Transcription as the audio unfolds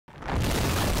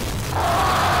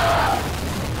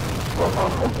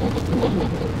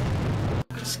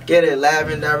Let's get it live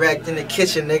and direct in the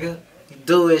kitchen, nigga.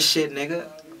 Do it shit, nigga.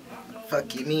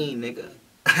 Fuck you mean, nigga.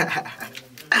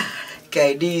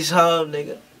 KD's home,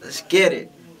 nigga. Let's get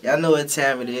it. Y'all know what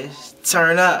time it is.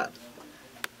 Turn up.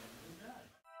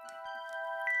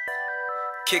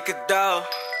 Kick a dog.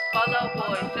 Follow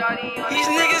boy, shawty on These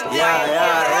niggas,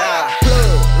 Yeah.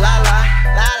 La la,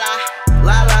 la la,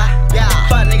 la la, yeah.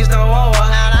 Fuck niggas don't want war.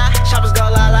 Shoppers go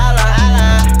la la la,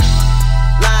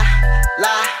 la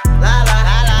la, la la,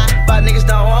 la. Fuck niggas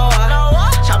don't want war.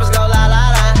 Shoppers go la la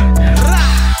la,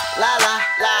 la la,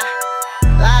 la,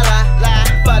 la la, la.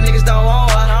 Fuck niggas don't want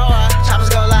war. Shoppers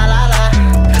go la la la,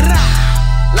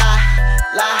 la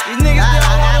la. These niggas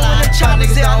don't want it when the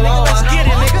choppers don't want war. Let's get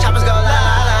it, nigga. Choppers go la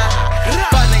la la.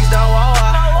 Fuck niggas don't want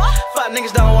war. Fuck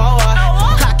niggas don't want war.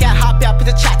 Clock out, hop out, put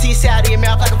the chat to your side of your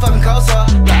mouth like a fucking cold sore.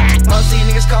 Most of these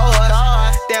niggas cold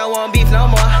horse. They don't want beef no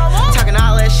more. Talking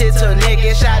all that shit to a nigga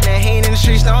get shot and he ain't in the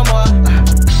streets no more.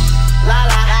 La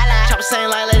la, chopper saying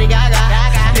like Lady Gaga.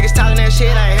 Niggas talking that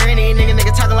shit, I ain't hearing these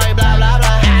niggas talking like blah blah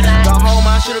blah. Go home,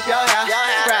 I shoot up your house.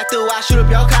 Ride through, I shoot up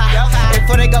your car.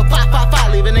 Before they go pop pop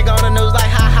pop, leave a nigga on the news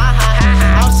like ha ha ha.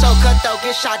 I'm so cutthroat,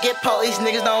 get shot, get poked. These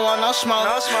niggas don't want no smoke.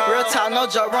 Real talk, no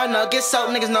joke, run up, get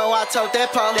soaked. Niggas know I tote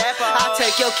that pole. I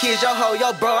take your kids, your hoe,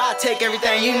 your bro, I take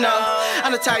everything you know.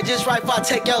 I'm the type just right before I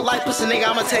take your life, pussy nigga,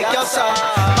 I'ma take your soul.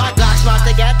 My Glock spots,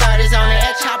 they got 30s on it.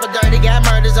 That chopper dirty, got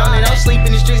murders on it. Don't sleep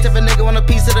in the streets if a nigga want a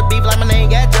piece of the beef like my name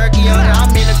got jerky on it.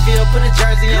 I'm in the field, put a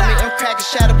jersey on me. I'm cracking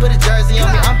shadow, put a jersey on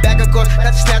me. I'm back of course,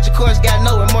 got to snatch a course, got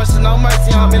no remorse and no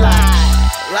mercy on me like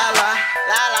la la,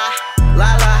 la la, la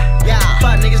la, yeah.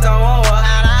 Fuck niggas don't want war.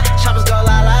 Choppers go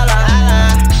la la la,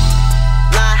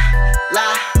 la la, la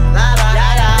la,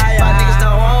 la. Fuck niggas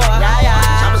don't want war.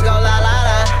 Choppers go la la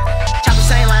la. Choppers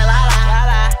saying like la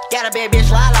la, got a bad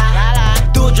bitch la la.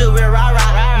 Do a drill with rah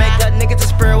rah, make a nigga to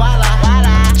spur walla.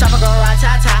 Chopper go ride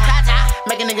ta ta,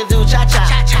 make a nigga do cha cha.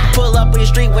 Pull up in the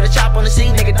street with a chop on the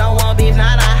seat, nigga don't want beef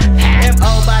nah nah. Them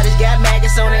old bodies got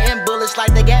maggots on it, and bullets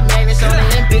like they got magnets on it.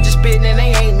 Them bitches spitting and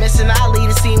they ain't missing. I lead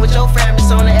the scene with your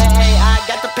families on it. Hey, I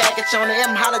got the package on it.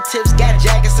 Them hollow tips got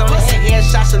jackets on it. And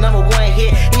headshots are #1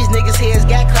 hit. These niggas heads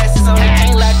got classes on it.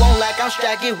 Ain't like, won't like, I'm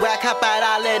strapped, get whack, hop out,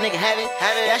 I let a nigga have it.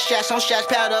 Got straps on straps,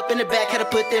 piled up in the back, had to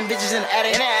put them bitches in the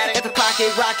attic. Got the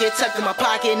pocket rocket tucked in my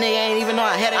pocket, nigga ain't even know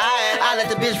I had it. I let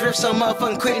the bitch rip so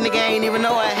motherfucking quick, nigga ain't even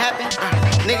know what happened.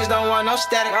 Niggas don't want no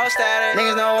static,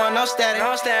 niggas don't want no static,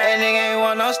 that nigga ain't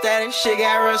want no static. Shit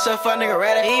got real, so fuck nigga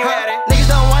ready. Niggas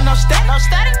don't want no static,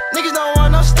 niggas don't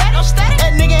want no static,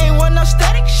 that nigga ain't want no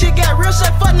static. Shit got real, so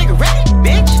fuck nigga ready,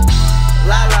 bitch.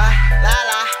 La la, la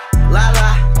la, la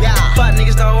la, yeah. Fuck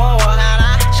niggas don't want war.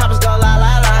 Choppers go la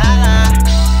la la,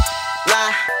 la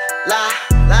la,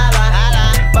 la la, la.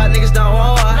 Fuck niggas don't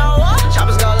want war.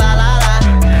 Choppers go la la la,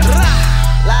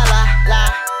 la la la,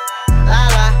 la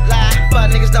la la. Fuck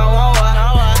niggas don't want war.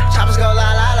 Choppers go la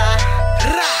la la,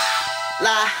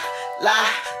 la la,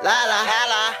 la la,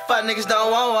 la. Fuck niggas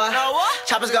don't want war.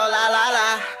 Choppers go la la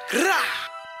la.